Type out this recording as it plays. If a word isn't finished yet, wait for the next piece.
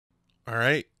All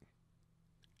right.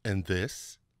 And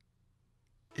this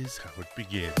is how it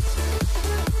begins.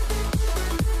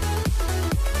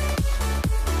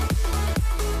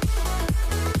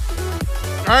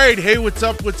 All right. Hey, what's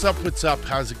up? What's up? What's up?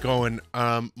 How's it going?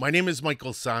 My name is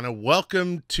Michael Sahno.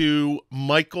 Welcome to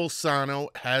Michael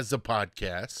Sahno Has a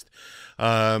Podcast.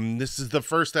 This is the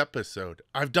first episode.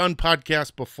 I've done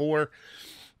podcasts before.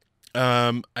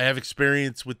 I have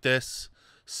experience with this,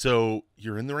 so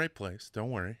you're in the right place. Don't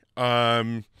worry. Let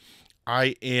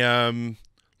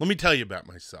me tell you about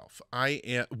myself.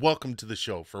 Welcome to the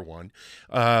show, for one.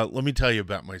 Let me tell you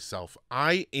about myself.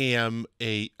 I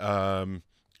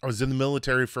was in the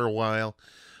military for a while.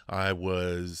 I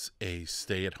was a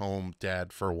stay-at-home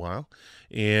dad for a while.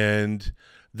 And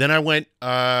then I went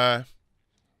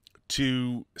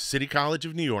to City College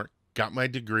of New York, got my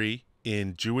degree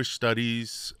in Jewish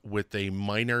studies with a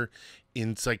minor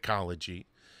in psychology.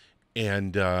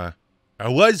 And I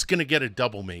was going to get a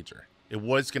double major. It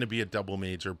was going to be a double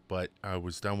major, but I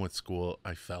was done with school,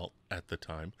 I felt, at the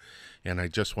time. And I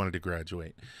just wanted to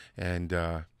graduate. And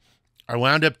I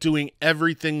wound up doing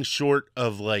everything short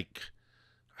of, I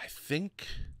think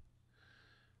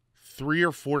 3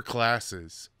 or 4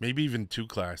 classes, maybe even 2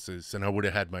 classes, and I would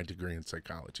have had my degree in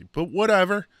psychology. But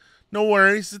whatever. No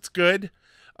worries. It's good.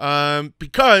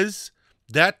 Because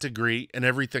that degree and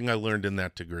everything I learned in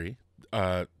that degree,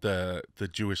 the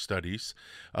Jewish studies,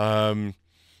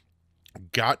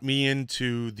 got me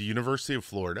into the University of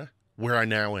Florida, where I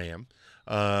now am.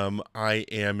 I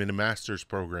am in a master's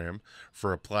program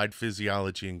for Applied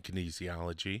Physiology and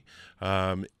Kinesiology.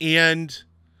 And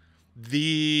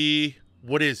the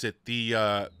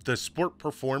sport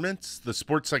performance, the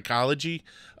sport psychology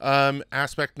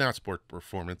aspect, not sport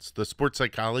performance, the sport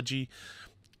psychology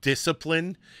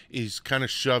discipline is kind of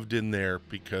shoved in there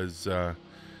because the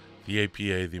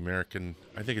APA, I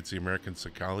think it's the American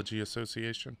Psychology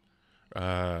Association,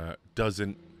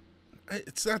 doesn't.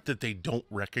 It's not that they don't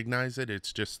recognize it.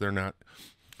 It's just they're not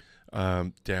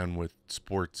down with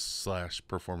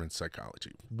sports/performance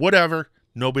psychology. Whatever,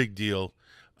 no big deal.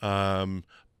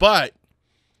 But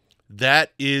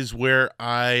that is where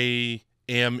I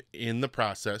am in the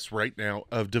process right now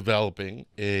of developing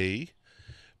a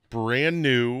brand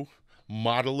new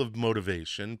model of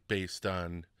motivation based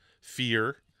on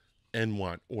fear and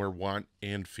want, or want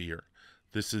and fear.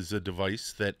 This is a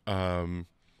device that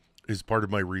is part of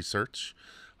my research.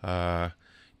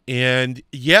 And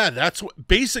yeah, that's what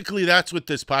this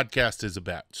podcast is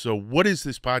about. So what is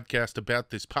this podcast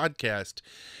about? This podcast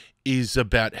is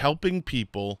about helping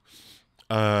people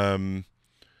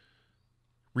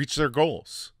reach their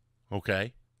goals.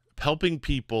 Okay. Helping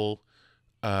people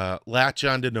latch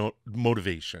onto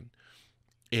motivation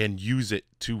and use it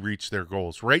to reach their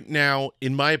goals. Right now,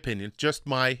 in my opinion, just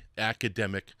my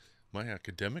academic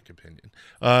opinion,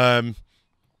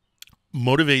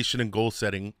 motivation and goal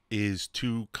setting is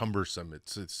too cumbersome.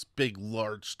 It's this big,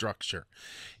 large structure.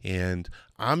 And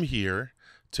I'm here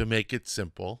to make it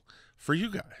simple for you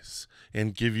guys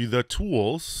and give you the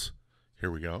tools.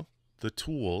 Here we go. The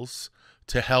tools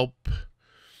to help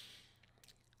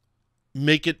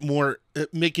make it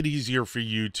easier for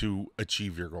you to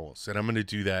achieve your goals. And I'm going to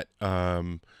do that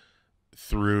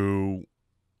through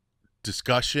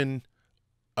discussion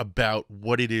about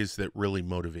what it is that really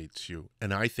motivates you.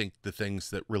 And I think the things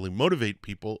that really motivate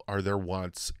people are their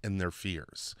wants and their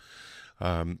fears.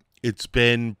 It's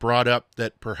been brought up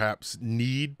that perhaps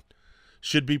need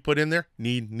should be put in there.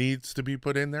 Needs to be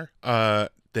put in there.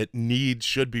 That need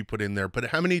should be put in there. But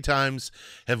how many times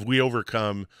have we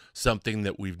overcome something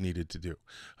that we've needed to do?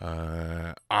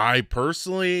 I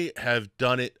personally have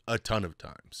done it a ton of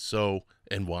times. So,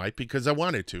 and why? Because I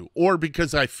wanted to, or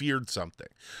because I feared something.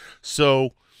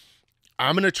 So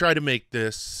I'm going to try to make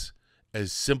this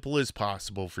as simple as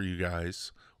possible for you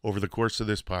guys over the course of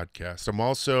this podcast.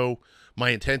 My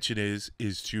intention is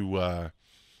to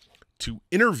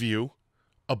interview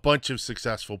a bunch of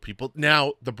successful people.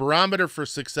 Now, the barometer for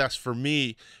success for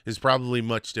me is probably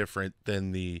much different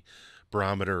than the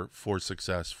barometer for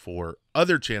success for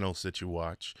other channels that you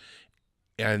watch.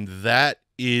 And that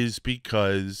is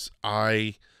because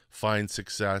I find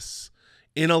success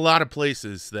in a lot of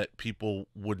places that people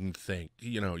wouldn't think.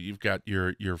 You know, you've got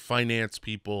your finance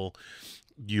people,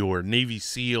 your Navy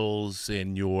SEALs,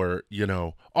 and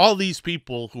all these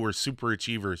people who are super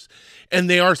achievers, and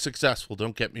they are successful.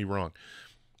 Don't get me wrong.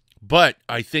 But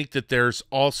I think that there's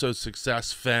also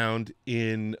success found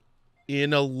in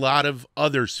a lot of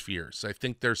other spheres. I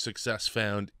think there's success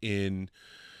found in,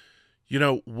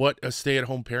 what a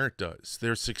stay-at-home parent does.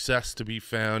 There's success to be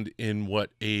found in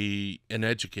what an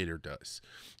educator does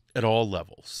at all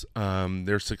levels.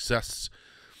 There's success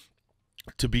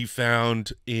to be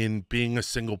found in being a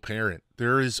single parent.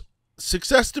 There is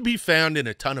success to be found in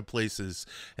a ton of places,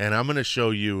 and I'm going to show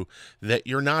you that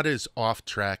you're not as off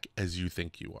track as you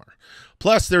think you are.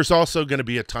 Plus, there's also going to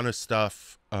be a ton of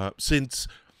stuff since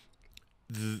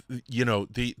this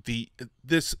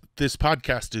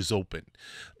podcast is open.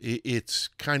 It's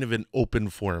kind of an open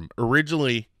forum.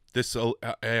 Originally, I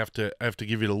have to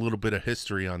give you a little bit of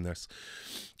history on this.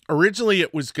 Originally,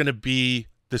 it was going to be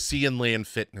the Sea and Land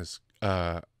Fitness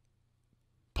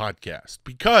podcast,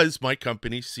 because my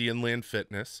company, Sea and Land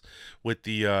Fitness, with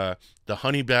the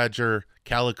Honey Badger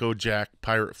Calico Jack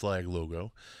pirate flag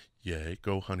logo, yay,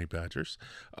 go Honey Badgers.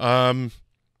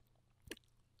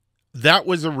 That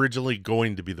was originally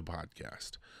going to be the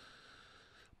podcast.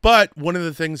 But one of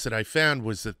the things that I found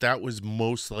was that was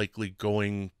most likely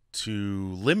going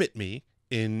to limit me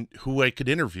in who I could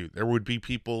interview. There would be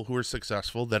people who are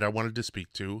successful that I wanted to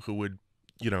speak to who would,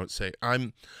 say,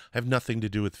 I have nothing to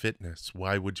do with fitness.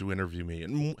 Why would you interview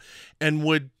me? And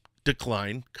would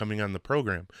decline coming on the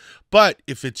program. But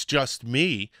if it's just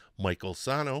me, Michael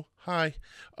Sahno, hi,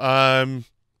 I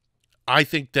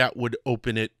think that would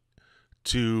open it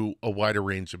to a wider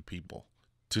range of people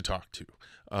to talk to.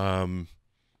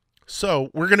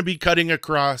 So we're going to be cutting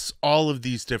across all of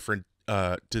these different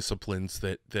disciplines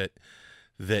that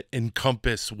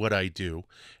encompass what I do,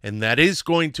 and that is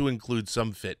going to include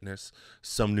some fitness,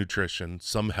 some nutrition,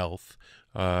 some health,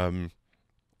 and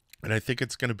I think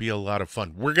it's going to be a lot of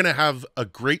fun. We're going to have a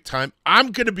great time.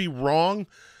 I'm going to be wrong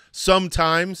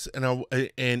sometimes, and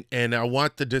I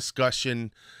want the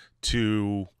discussion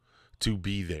to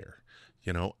be there.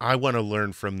 I want to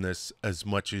learn from this as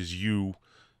much as you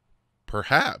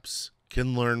perhaps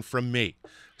can learn from me.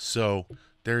 So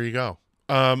there you go.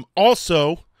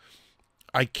 Also,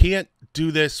 I can't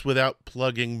do this without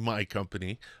plugging my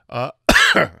company.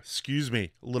 Excuse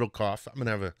me, a little cough. I'm going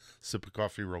to have a sip of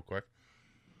coffee real quick.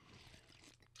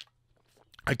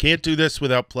 I can't do this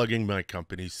without plugging my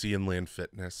company, Sea and Land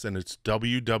Fitness, and it's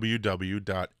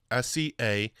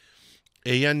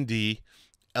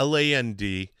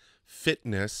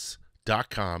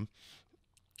www.sealandlandfitness.com.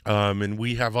 And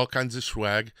we have all kinds of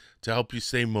swag to help you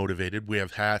stay motivated. We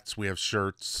have hats, we have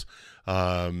shirts,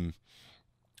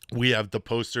 we have the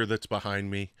poster that's behind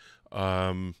me.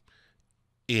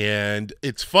 And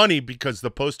it's funny because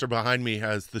the poster behind me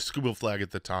has the scuba flag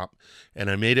at the top, and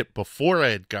I made it before I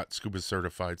had got scuba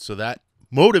certified. So that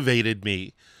motivated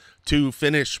me to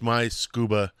finish my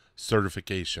scuba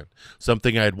certification,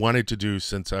 something I had wanted to do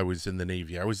since I was in the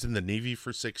Navy. I was in the Navy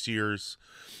for 6 years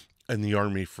and the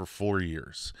Army for 4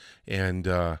 years. And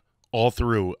all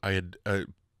through, I had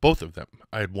both of them.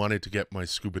 I had wanted to get my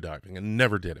scuba diving and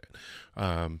never did it.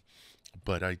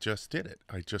 But I just did it.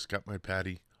 I just got my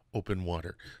PADI open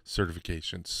water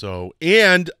certification. So,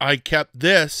 and I kept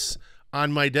this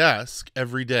on my desk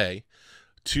every day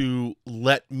to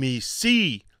let me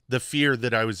see the fear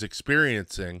that I was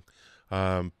experiencing.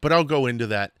 But I'll go into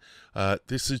that.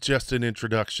 This is just an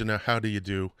introduction of how do you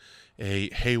do, a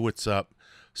hey, what's up?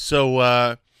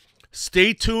 So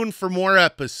stay tuned for more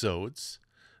episodes.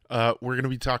 We're going to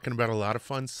be talking about a lot of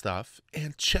fun stuff,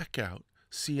 and check out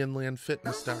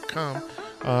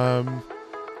seaandlandfitness.com.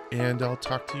 And I'll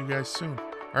talk to you guys soon.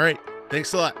 All right.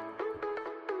 Thanks a lot.